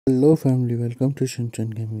Hello family, welcome to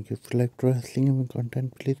Shinchan Gaming. If you like wrestling gaming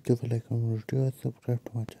content, please give a like and video and subscribe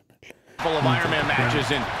to my channel. Full of Iron Man matches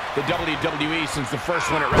in the WWE since the first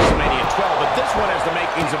one at WrestleMania 12, but this one has the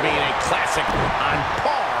makings of being a classic on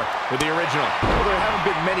par with the original. Well, there haven't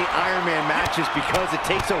been many Iron Man matches because it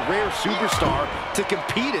takes a rare superstar to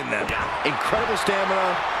compete in them. Incredible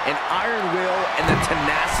stamina, an iron will, and the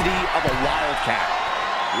tenacity of a wildcat.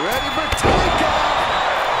 Ready for takeoff!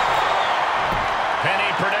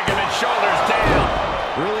 Penny predicament, shoulders down.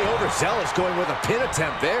 Really overzealous going with a pin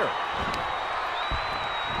attempt there.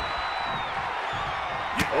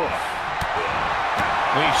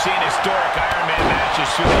 We've seen historic Iron Man matches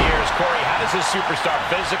through the years. Corey, how does a superstar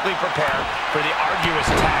physically prepare for the arduous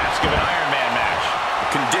task of an Iron Man match?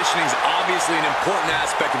 Conditioning is obviously an important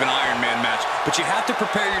aspect of an Iron Man match, but you have to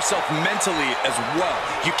prepare yourself mentally as well.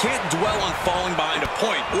 You can't dwell on falling behind a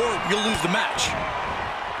point, or you'll lose the match.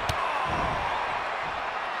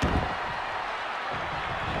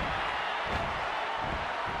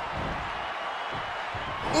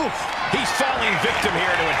 Oof. He's falling victim here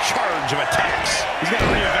to a charge of attacks. He's got to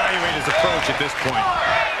reevaluate his approach at this point.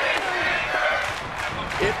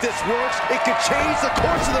 If this works, it could change the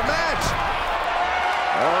course of the match.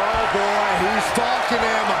 Oh boy, he's stalking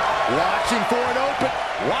him. Watching for an open.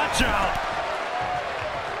 Watch out.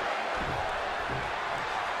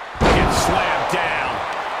 Gets slammed down.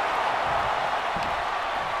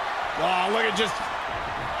 Oh, look at just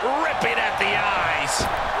ripping at the eyes.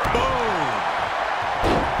 Boom.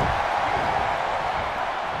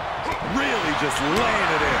 Really just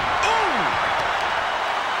laying it in. Ooh!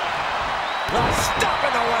 Oh,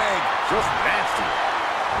 stopping the leg. Just nasty.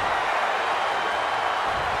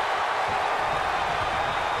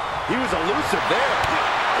 He was elusive there.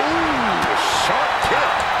 Ooh, sharp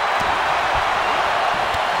kick.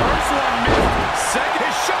 First one missed. Second,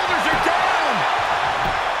 his shoulders are down.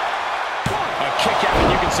 A kick out,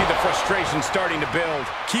 and you can see the frustration starting to build.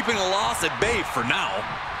 Keeping a loss at bay for now.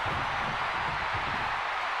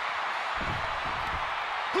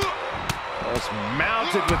 Just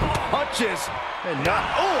mounted with punches. And not,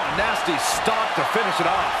 oh, a nasty stop to finish it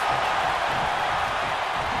off.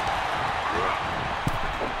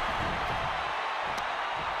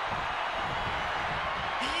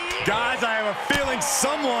 Guys, I have a feeling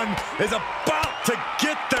someone is about to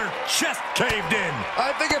get their chest caved in.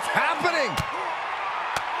 I think it's happening.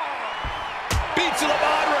 Beats of the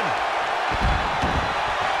modern.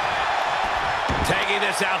 Taking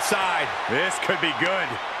this outside. This could be good.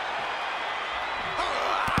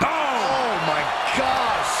 Oh my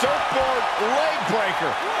God, surfboard leg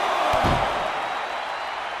breaker.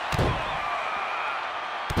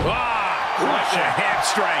 Crush a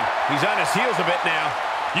hamstring. He's on his heels a bit now.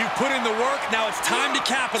 You put in the work, now it's time to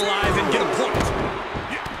capitalize and get a point.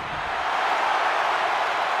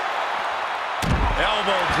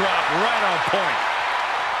 Elbow drop right on point.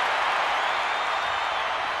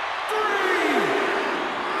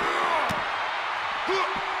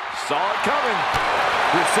 Saw it coming.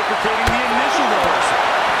 Reciprocating the initial reversal.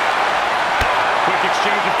 Quick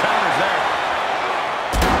exchange of counters there.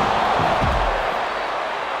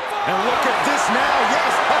 And look at this now.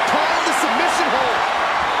 Yes, applying the submission hold.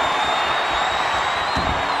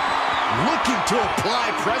 Looking to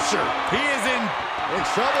apply pressure. He is in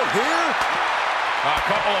trouble here. a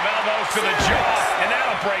couple of elbows to the jaw, and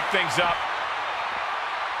that'll break things up.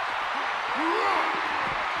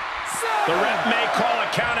 The ref may call a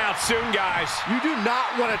count out soon, guys. You do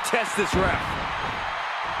not want to test this ref.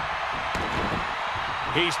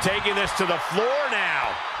 He's taking this to the floor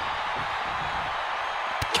now.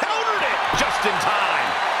 Countered it just in time.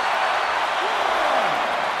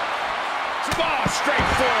 Oh, straight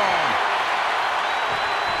forearm.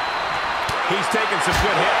 He's taking some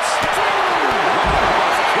good hits.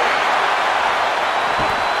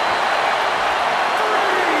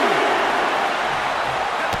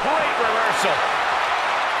 Great reversal.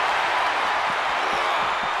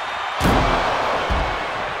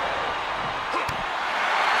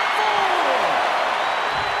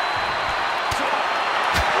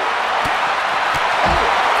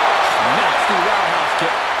 Nasty roundhouse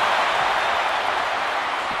kick.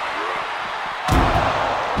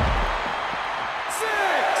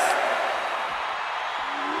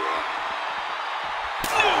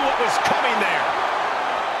 Knew what was coming there.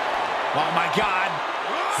 Oh, my God.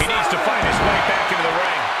 He needs to find his way back into the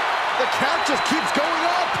ring. The count just keeps going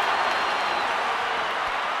up.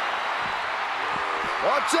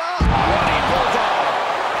 Watch out. Running bulldog.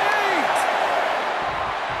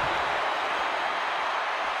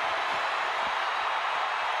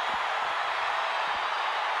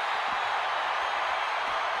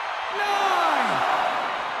 8. 9.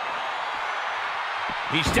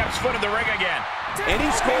 He steps foot in the ring again. And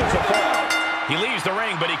he scores a fall. He leaves the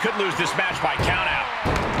ring, but he could lose this match by countout.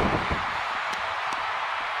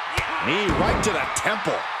 Knee right to the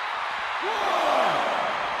temple.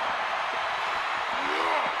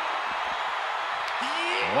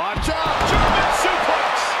 Watch out! German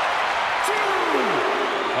suplex!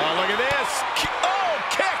 Oh, look at this. Oh,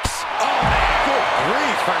 kicks! Oh, man. Good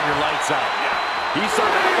grief. Turn your lights out. He saw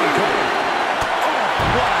that one coming.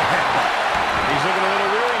 Oh, what a headbutt. He's looking a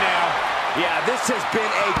little weary now. Yeah, this has been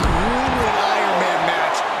a grueling Iron Man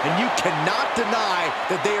match, and you cannot deny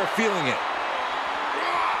that they are feeling it.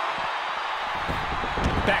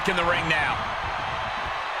 Back in the ring now.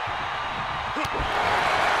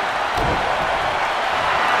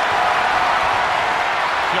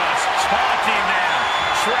 Just taunting them.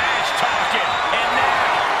 Trash talking. And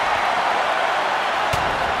now.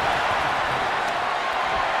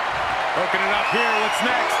 Hooking it up here. What's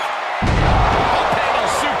next? Panel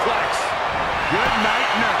suplex. Good night,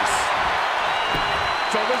 nurse.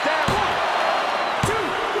 Shoulders down. 1, 2.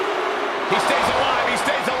 He stays alive. He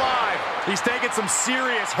stays alive. He's taking some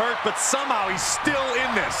serious hurt, but somehow he's still in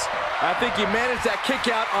this. I think he managed that kick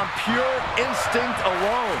out on pure instinct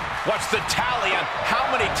alone. What's the tally on how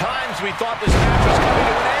many times we thought this match was coming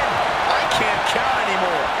to an end? I can't count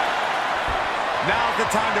anymore. Now's the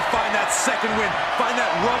time to find that second win. Find that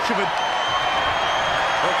rush of it.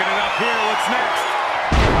 Hooking it up here. What's next?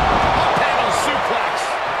 Panel suplex.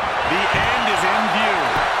 The end is in view.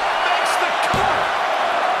 Makes the cover.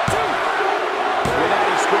 2. Well,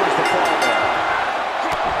 he scores the fall there.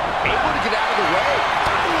 Able to get out of the way.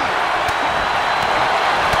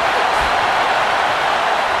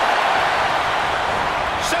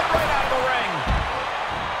 Set right out of the ring.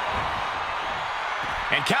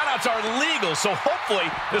 And countouts are legal, so hopefully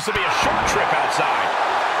this will be a short trip outside.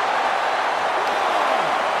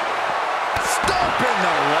 Stomp in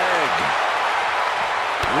the leg.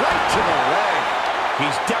 Right to the leg.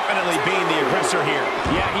 He's definitely being the aggressor here.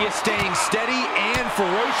 Yeah, he is staying steady and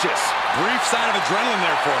ferocious. Brief sign of adrenaline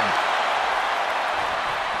there for him.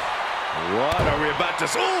 What are we about to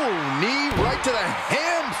see? Ooh, knee right to the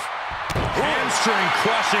hams. Hamstring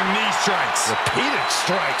crushing knee strikes. Repeated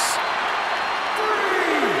strikes.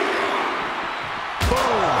 3.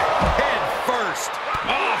 Boom. Head first.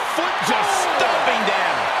 Oh, foot just stomping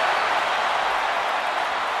down.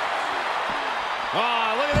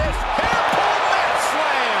 Oh, look at this. Hairpin mat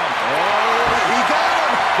slam. Oh, he got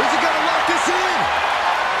him. Is he going to lock this in?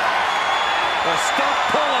 The stump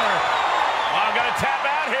puller. Oh, I'm going to tap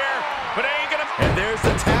out here, but I ain't going to... And there's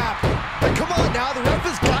the tap. But come on now, the ref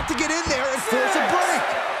has got to get in there and force a break.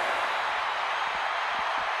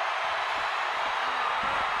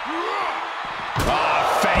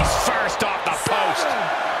 Oh, face first off the post.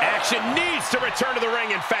 Action needs to return to the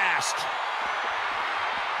ring and fast.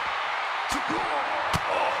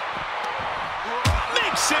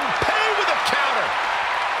 Makes him pay with a counter.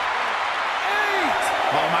 8.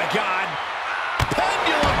 Oh, my God.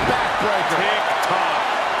 Pendulum backbreaker. Tick-tock.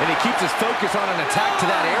 And he keeps his focus on an attack to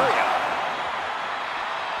that area.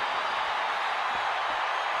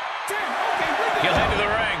 He'll head to the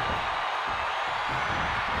ring.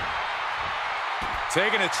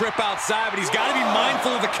 Taking a trip outside, but he's got to be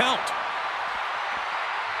mindful of the count.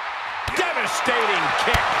 Devastating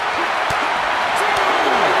kick.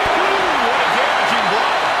 Ooh, what a damaging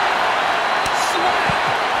blow. Slap.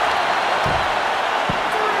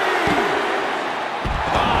 3.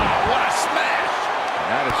 Oh, what a smash.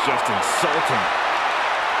 That is just insulting.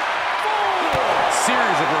 4.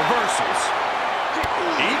 Series of reversals.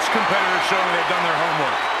 Each competitor showing they've done their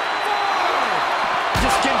homework. 5.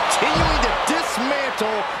 Just continuing to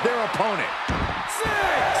dismantle their opponent. 6.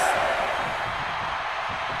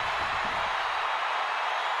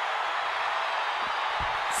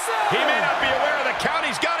 He may not be aware of the count.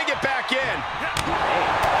 He's got to get back in.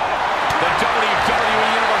 The WWE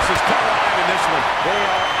Universe has come alive in this one. They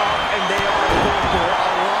are up and they are full.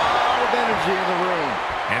 A lot of energy in the room.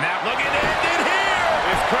 And that looking to end it here.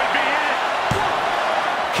 This could be it.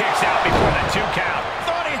 Kicks out before the 2 count.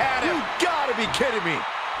 Thought he had You him. gotta be kidding me.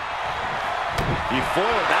 He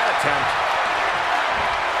foiled that attempt.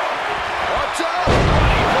 Watch out!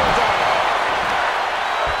 He pulls off.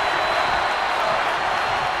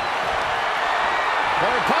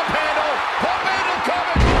 Pump handle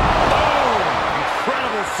coming. Boom!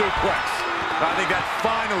 Incredible suplex. I think that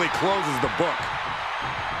finally closes the book.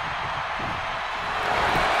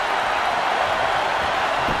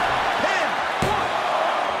 Pin.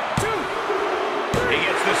 1, 2. He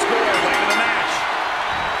gets the score late in the match.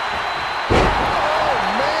 Oh,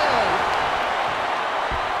 man.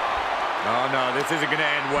 Oh, no, this isn't going to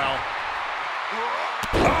end well.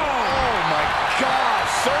 Oh my God,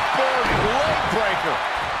 surfboard leg breaker.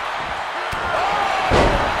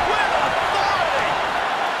 With authority.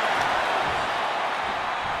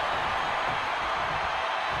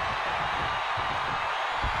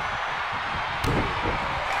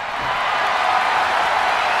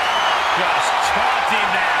 Just taunting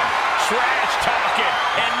them, trash talking,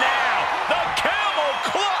 and now the camel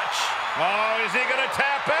clutch. Oh, is he gonna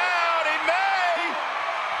tap out? He may.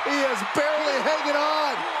 He is barely hanging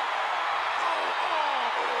on.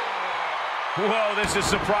 Whoa, this is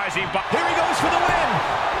surprising. Here he goes for the win.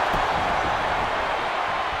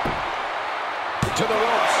 To the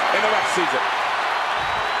ropes, and the ref sees it.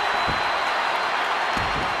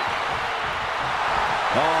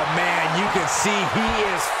 Oh, man, you can see he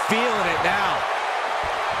is feeling it now.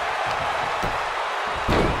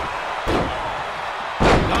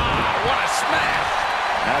 Ah, what a smash.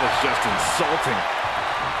 That is just insulting.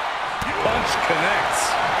 Punch connects.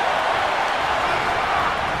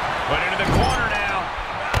 Put into the corner now.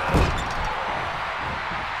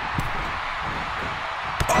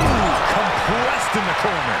 Oh, compressed in the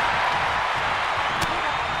corner.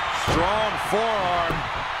 Strong forearm.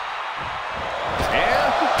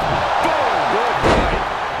 And boom! Good night.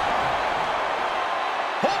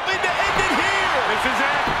 Hoping to end it here. This is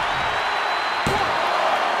it. 1,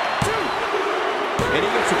 2. And he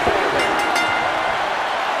gets a fall there.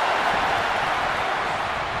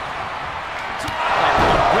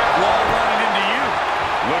 Brick wall running into you.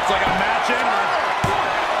 Looks like a match ender. 1,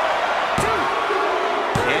 2.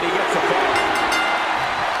 And he gets a fall.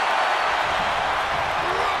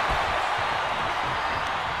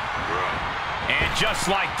 And just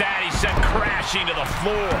like that, he sent crashing to the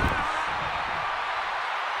floor.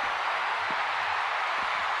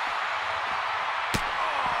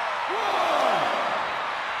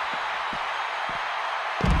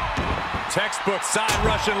 Textbook side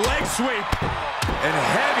Russian leg sweep. And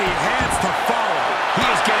heavy hands to follow. He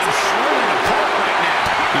is getting shredded apart right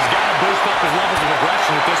now. He's got to boost up his levels of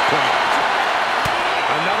aggression at this point.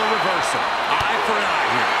 Another reversal. Eye for an eye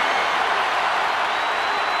here.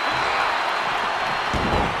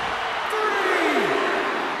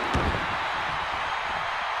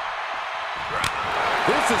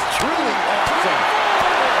 3. This is truly awesome.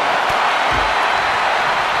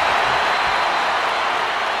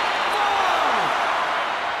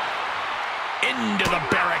 Into the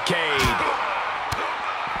barricade.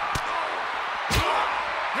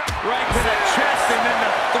 Right to the chest and then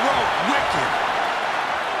the throat. Wicked.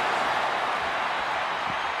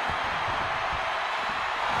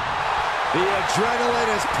 The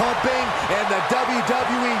adrenaline is pumping and the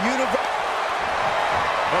WWE Universe.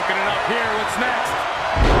 Hooking it up here. What's next?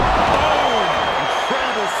 Boom!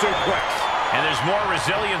 Incredible suplex. And there's more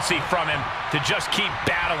resiliency from him to just keep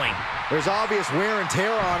battling. There's obvious wear and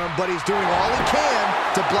tear on him, but he's doing all he can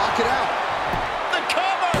to block it out. The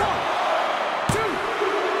cover! 1,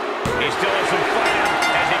 2. He still has some fight in him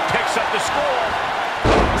as he picks up the score.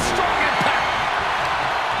 Strong impact.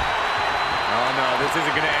 Oh, no, this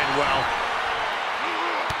isn't going to end well.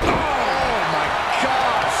 Oh, my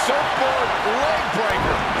God. Surfboard leg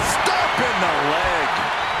breaker. Stop in the leg.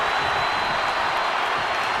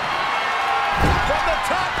 From the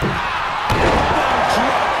top.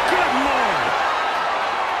 Good Lord.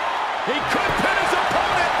 He could pin his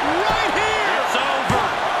opponent right here. It's over.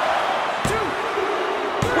 2.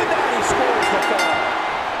 With that, he scores the fall.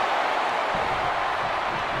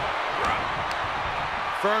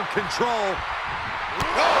 Firm control.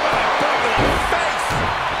 Oh, what a bump in the face.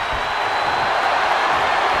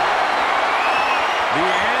 The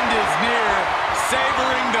end is near.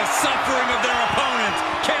 Savoring the suffering of their opponent.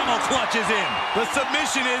 Camel clutch is in. The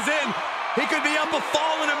submission is in. He could be up a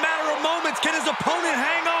fall in a matter of moments. Can his opponent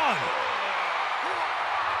hang on?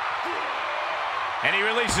 And he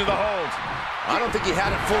releases the hold. I don't think he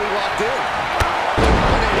had it fully locked in.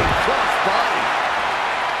 Dominating cross body.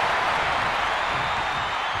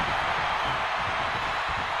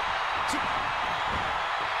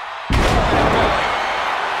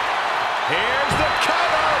 Here's the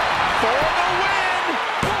cover for the win.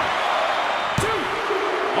 1, 2.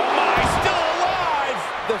 Oh my, still alive.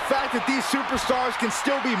 The fact that these superstars can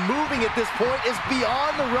still be moving at this point is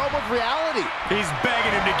beyond the realm of reality. He's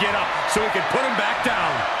begging him to get up so he can put him back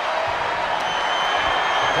down.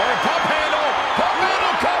 Pump handle coming.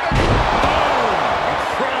 Boom!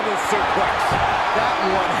 Incredible suplex. That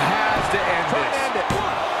one has to end this. End it.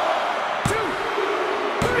 1,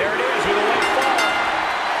 2. There it is with a late fall.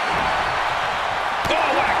 Oh,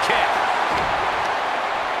 what a kick.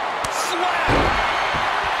 Slap.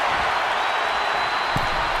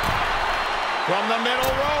 From the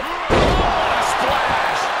middle rope. Oh, what a splash.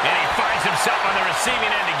 himself on the receiving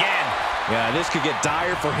end again. Yeah, this could get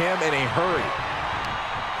dire for him in a hurry.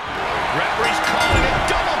 Referee's calling a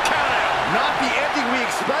double count out. Not the ending we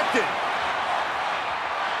expected.